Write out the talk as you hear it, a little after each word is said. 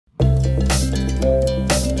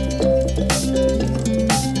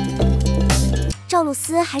赵露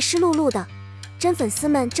思还湿漉漉的，真粉丝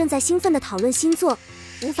们正在兴奋地讨论新作《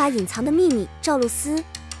无法隐藏的秘密》。赵露思，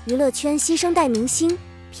娱乐圈新生代明星，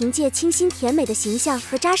凭借清新甜美的形象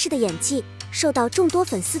和扎实的演技，受到众多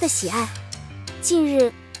粉丝的喜爱。近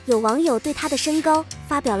日，有网友对她的身高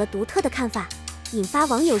发表了独特的看法，引发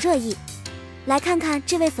网友热议。来看看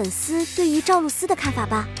这位粉丝对于赵露思的看法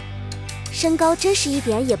吧。身高真是一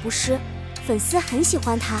点也不湿，粉丝很喜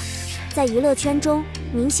欢她。在娱乐圈中，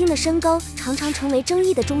明星的身高常常成为争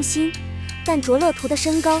议的中心，但卓乐图的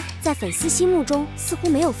身高在粉丝心目中似乎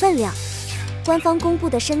没有分量。官方公布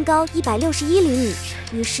的身高161厘米，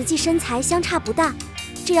与实际身材相差不大，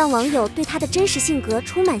这让网友对她的真实性格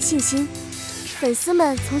充满信心。粉丝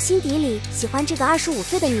们从心底里喜欢这个25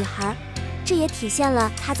岁的女孩，这也体现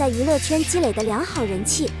了她在娱乐圈积累的良好人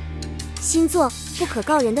气。新作《不可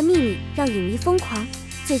告人的秘密》让影迷疯狂，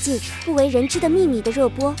最近《不为人知的秘密》的热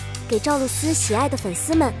播，给赵露思喜爱的粉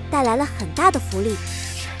丝们带来了很大的福利。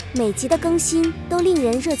每集的更新都令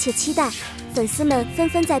人热切期待，粉丝们纷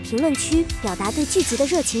纷在评论区表达对剧集的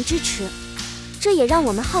热情支持。这也让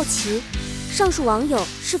我们好奇，上述网友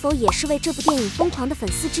是否也是为这部电影疯狂的粉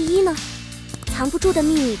丝之一呢？藏不住的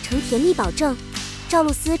秘密成甜蜜保证，赵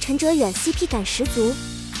露思陈哲远 CP 感十足。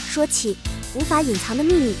说起无法隐藏的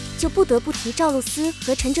秘密，就不得不提赵露思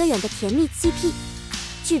和陈哲远的甜蜜 CP。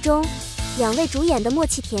剧中两位主演的默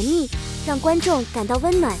契甜蜜，让观众感到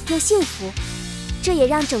温暖又幸福，这也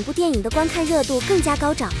让整部电影的观看热度更加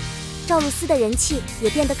高涨，赵露思的人气也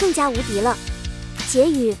变得更加无敌了。结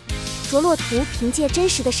语：卓洛图凭借真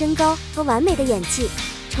实的身高和完美的演技，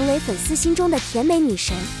成为粉丝心中的甜美女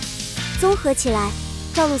神。综合起来，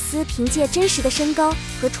赵露思凭借真实的身高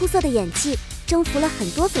和出色的演技，征服了很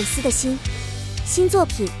多粉丝的心。新作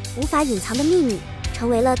品《无法隐藏的秘密》成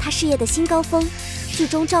为了她事业的新高峰。剧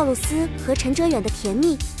中赵露思和陈哲远的甜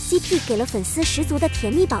蜜 CP 给了粉丝十足的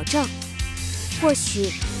甜蜜保证。或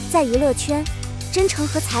许在娱乐圈，真诚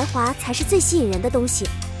和才华才是最吸引人的东西。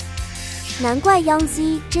难怪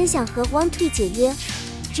Yang 真想和 WuLei 解约，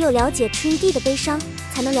只有了解 Trendy 的悲伤，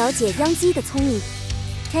才能了解 Yang 的聪明。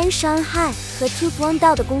Ten Shanghai 和 Tube One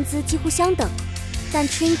Dao 的工资几乎相等，但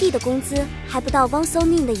Trendy 的工资还不到 Wang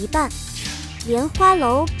Soning 的一半。莲花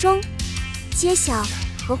楼中揭晓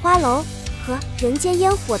荷花楼和人间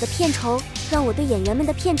烟火的片酬，让我对演员们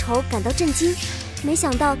的片酬感到震惊，没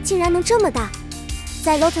想到竟然能这么大。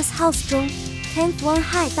在 Lotus House 中 ，Ten Wang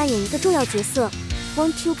Hai 扮演一个重要角色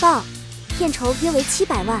Wang Tu Bao， 片酬约为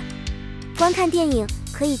700万。观看电影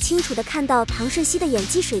可以清楚地看到唐顺熙的演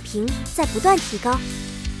技水平在不断提高。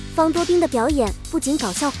方多彬的表演不仅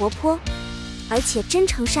搞笑活泼，而且真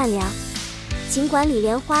诚善良。尽管李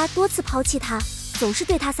莲花多次抛弃他，总是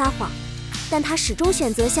对他撒谎，但他始终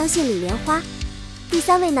选择相信李莲花。第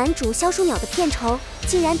3位男主肖书淼的片酬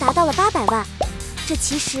竟然达到了800万，这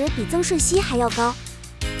其实比曾舜晞还要高。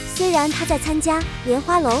虽然他在参加《莲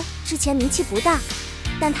花楼》之前名气不大，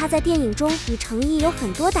但他在电影中与程毅有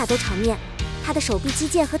很多打斗场面，他的手臂肌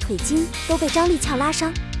腱和腿筋都被张立翘拉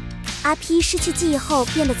伤。阿 P 失去记忆后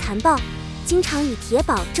变得残暴，经常与铁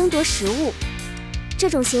宝争夺食物。这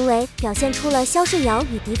种行为表现出了肖顺尧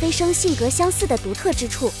与狄飞升性格相似的独特之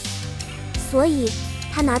处，所以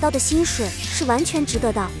他拿到的薪水是完全值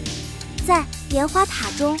得的。在莲花塔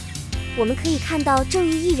中，我们可以看到正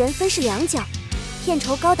义一人分饰两角，片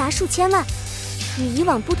酬高达数千万。与以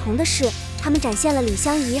往不同的是，他们展现了李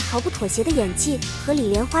香怡毫不妥协的演技和李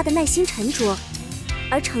莲花的耐心沉着，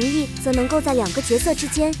而程毅则能够在2个角色之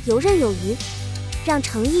间游刃有余，让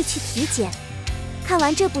程毅去体检。看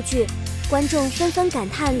完这部剧，观众纷纷感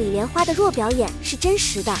叹李莲花的弱表演是真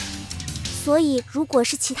实的，所以如果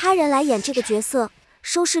是其他人来演这个角色，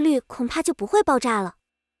收视率恐怕就不会爆炸了。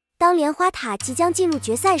当莲花塔即将进入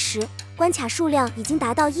决赛时，关卡数量已经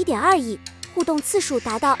达到1.2亿，互动次数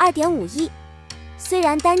达到2.5亿。虽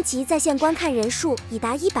然单集在线观看人数已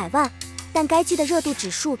达100万，但该剧的热度指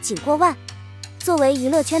数仅过万。作为娱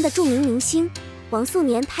乐圈的著名明星，王素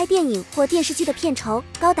年拍电影或电视剧的片酬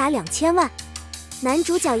高达2000万，男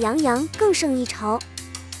主角杨洋更胜一筹，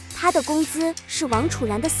他的工资是王楚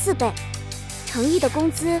然的4倍，程毅的工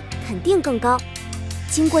资肯定更高。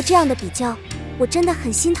经过这样的比较，我真的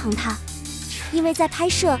很心疼他，因为在拍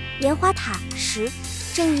摄《莲花塔》时，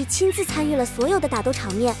郑毅亲自参与了所有的打斗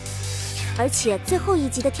场面，而且最后一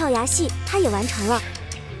集的跳崖戏他也完成了。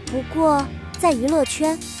不过在娱乐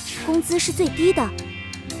圈，工资是最低的。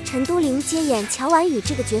陈都灵接演乔婉雨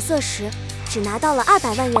这个角色时，只拿到了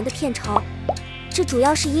200万元的片酬，这主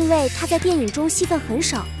要是因为她在电影中戏份很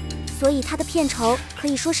少，所以她的片酬可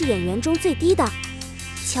以说是演员中最低的。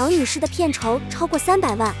乔女士的片酬超过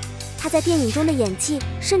300万，她在电影中的演技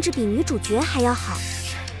甚至比女主角还要好。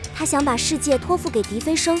她想把世界托付给狄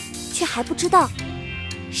飞升，却还不知道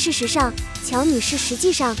事实上，乔女士实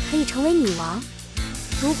际上可以成为女王。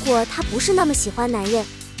如果她不是那么喜欢男人，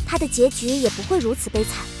她的结局也不会如此悲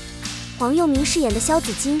惨。黄佑明饰演的萧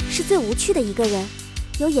子衿是最无趣的一个人，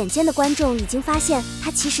有眼尖的观众已经发现他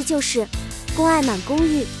其实就是《宫爱满公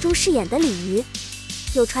寓》中饰演的鲤鱼。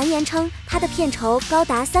有传言称他的片酬高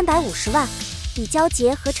达350万，比焦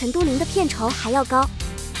洁和陈都灵的片酬还要高，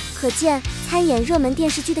可见参演热门电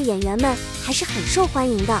视剧的演员们还是很受欢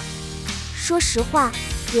迎的。说实话，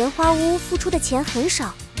莲花屋付出的钱很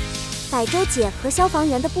少，百周姐和消防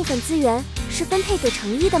员的部分资源是分配给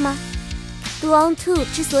程毅的吗？Do-on-2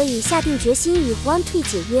 之所以下定决心与WuLei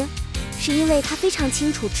解约，是因为他非常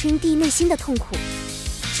清楚 Trinity 内心的痛苦，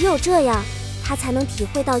只有这样，他才能体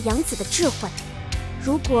会到杨子的智慧。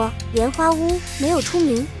如果莲花屋没有出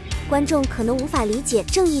名，观众可能无法理解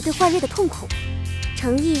正义对焕瑞的痛苦。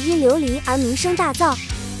程毅因流离而名声大噪，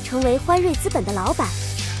成为欢瑞资本的老板。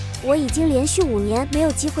我已经连续5年没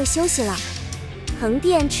有机会休息了。横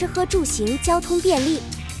店吃喝住行交通便利，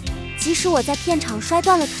即使我在片场摔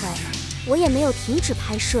断了腿，我也没有停止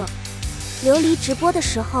拍摄。流离直播的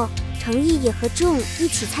时候，程毅也和 June 一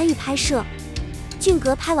起参与拍摄。俊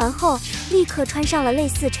格拍完后，立刻穿上了类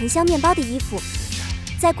似沉香面包的衣服。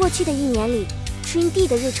在过去的1年里 ，Trinity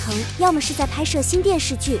的日程要么是在拍摄新电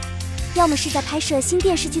视剧，要么是在拍摄新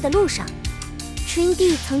电视剧的路上。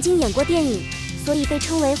Trinity 曾经演过电影，所以被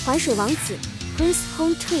称为环水王子 Prince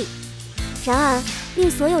Home Tree。然而，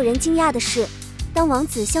令所有人惊讶的是，当王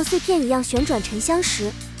子像碎片一样旋转沉香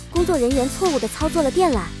时，工作人员错误地操作了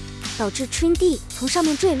电缆，导致 Trinity 从上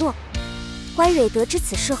面坠落。欢蕊得知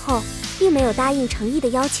此事后，并没有答应程毅的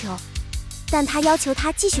要求，但他要求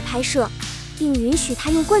他继续拍摄，并允许他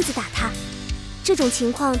用棍子打他。这种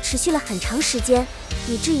情况持续了很长时间，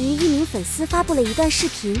以至于一名粉丝发布了一段视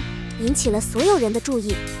频，引起了所有人的注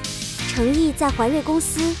意。程毅在环瑞公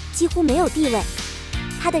司几乎没有地位，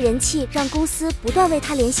他的人气让公司不断为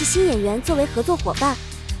他联系新演员作为合作伙伴，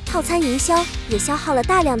套餐营销也消耗了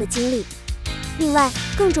大量的精力。另外，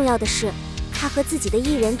更重要的是，他和自己的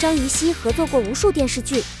艺人张予曦合作过无数电视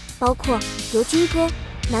剧，包括《刘军歌》《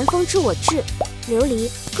南风知我志》《琉璃》，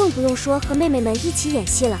更不用说和妹妹们一起演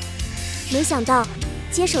戏了。没想到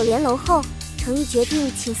接手连楼后，程毅决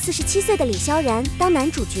定请47岁的李萧然当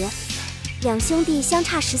男主角。两兄弟相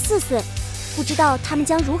差14岁，不知道他们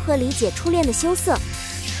将如何理解初恋的羞涩。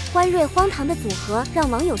欢瑞荒唐的组合让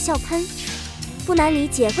网友笑喷，不难理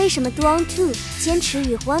解为什么 Do-on-2 坚持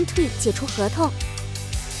与WuLei解除合同。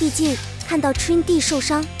毕竟看到 Trinity 受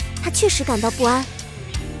伤，他确实感到不安。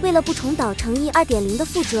为了不重蹈程毅 2.0 的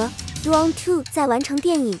覆辙， Do-on-2 在完成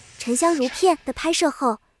电影《沉香如片》的拍摄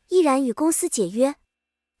后，毅然与公司解约。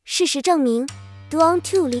事实证明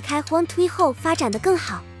Do-on-2 离开WuLei后发展得更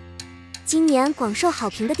好。今年广受好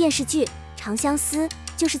评的电视剧《长相思》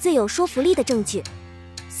就是最有说服力的证据。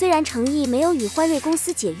虽然程毅没有与欢瑞公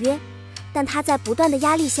司解约，但他在不断的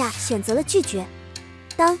压力下选择了拒绝。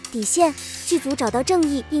当底线剧组找到正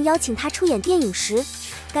义并邀请他出演电影时，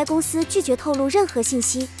该公司拒绝透露任何信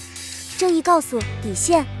息。正义告诉底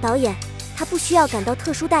线导演，他不需要感到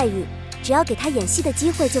特殊待遇，只要给他演戏的机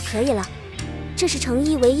会就可以了。这是程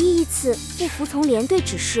毅唯一一次不服从连队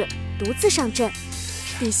指示，独自上阵。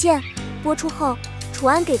底线播出后，楚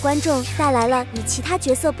安给观众带来了与其他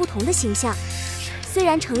角色不同的形象。虽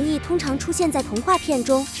然程毅通常出现在童话片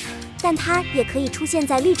中，但他也可以出现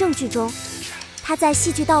在律政剧中。他在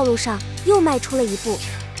戏剧道路上又迈出了一步。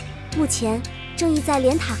目前，正义在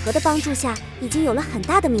连塔河的帮助下已经有了很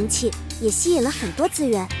大的名气，也吸引了很多资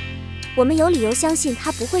源。我们有理由相信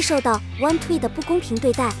他不会受到WuLei的不公平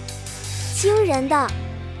对待。惊人的，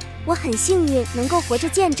我很幸运能够活着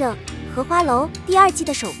见证《荷花楼》第2季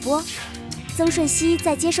的首播。曾舜晞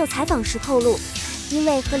在接受采访时透露，因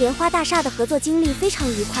为和莲花大厦的合作经历非常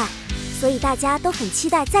愉快，所以大家都很期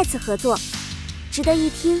待再次合作。值得一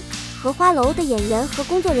听，荷花楼的演员和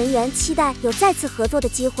工作人员期待有再次合作的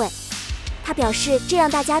机会。他表示，这让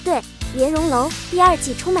大家对莲蓉楼第2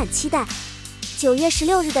季充满期待。9月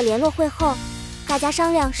16日的联络会后，大家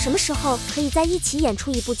商量什么时候可以在一起演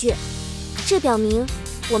出一部剧。这表明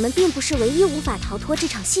我们并不是唯一无法逃脱这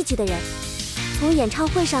场戏剧的人。从演唱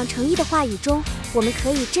会上程毅的话语中，我们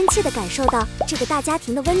可以真切地感受到这个大家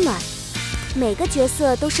庭的温暖。每个角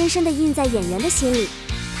色都深深地印在演员的心里，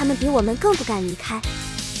他们比我们更不敢离开。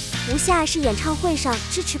吴夏是演唱会上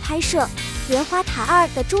支持拍摄《莲花塔2》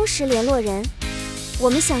的忠实联络人。我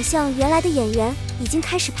们想象原来的演员已经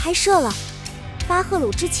开始拍摄了。巴赫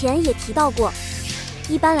鲁之前也提到过，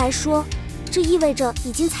一般来说，这意味着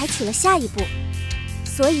已经采取了下一步。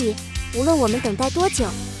所以，无论我们等待多久，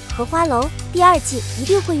荷花楼第2季一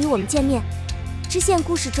定会与我们见面。支线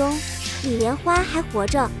故事中，李莲花还活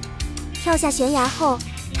着。跳下悬崖后，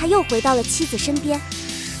他又回到了妻子身边。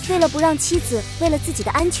为了不让妻子为了自己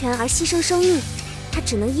的安全而牺牲生命，他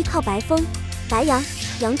只能依靠白风、白羊、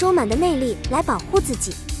扬州满的内力来保护自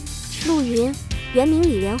己。陆云原名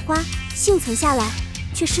李莲花，幸存下来，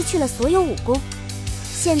却失去了所有武功。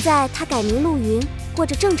现在他改名陆云，过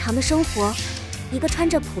着正常的生活，一个穿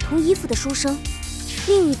着普通衣服的书生。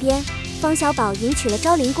另一边，方小宝迎娶了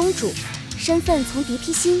昭陵公主，身份从狄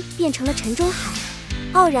披星变成了陈中海，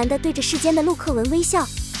傲然地对着世间的陆克文微笑。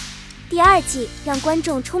第2季让观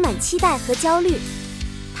众充满期待和焦虑，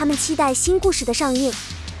他们期待新故事的上映，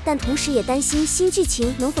但同时也担心新剧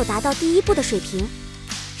情能否达到第1部的水平。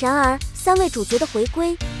然而，3位主角的回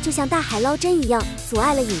归就像大海捞针一样，阻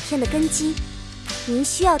碍了影片的根基。您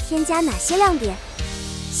需要添加哪些亮点？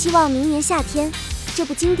希望明年夏天，这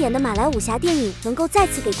部经典的马来武侠电影能够再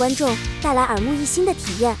次给观众带来耳目一新的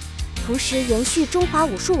体验，同时延续中华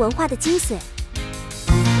武术文化的精髓。